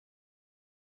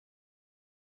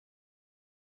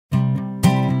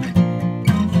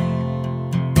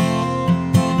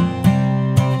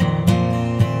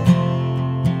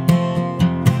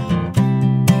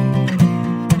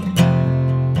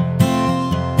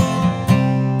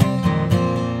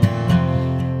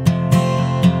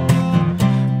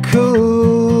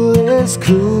Cool is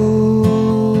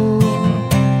cool,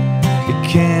 it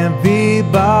can't be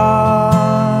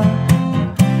bought.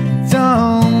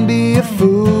 Don't be a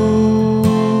fool,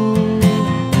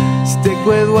 stick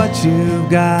with what you've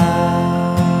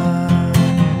got.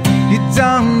 You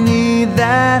don't need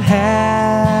that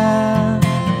hat,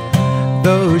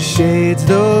 those shades,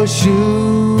 those shoes.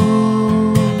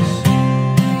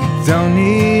 You don't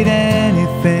need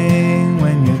anything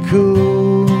when you're cool.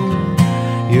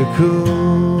 You're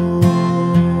cool.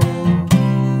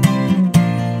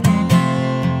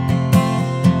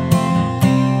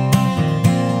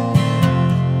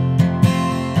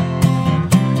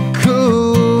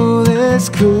 Cool is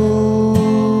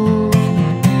cool,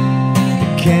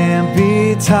 it can't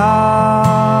be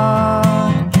taught.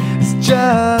 It's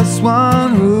just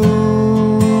one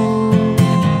rule,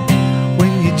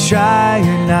 when you try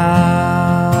you're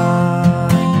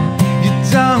not. You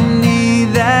don't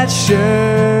need that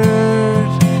shirt,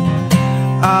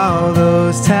 all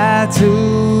those tattoos.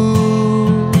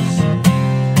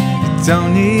 You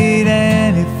don't need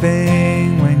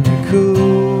anything when you're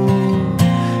cool.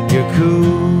 You're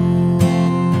cool.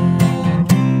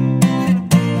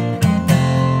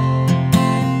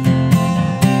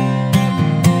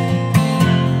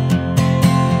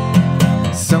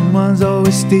 Someone's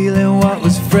always stealing what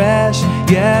was fresh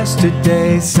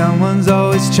yesterday. Someone's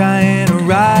always trying to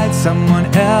ride someone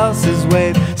else's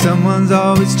wave. Someone's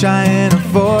always trying to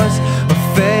force or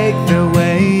fake their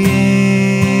way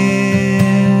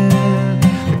in.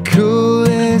 The cool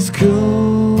is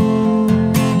cool,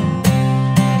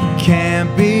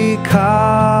 can't be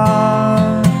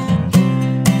caught.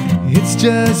 It's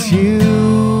just you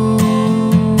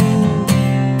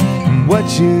and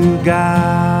what you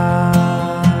got.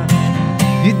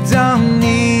 You don't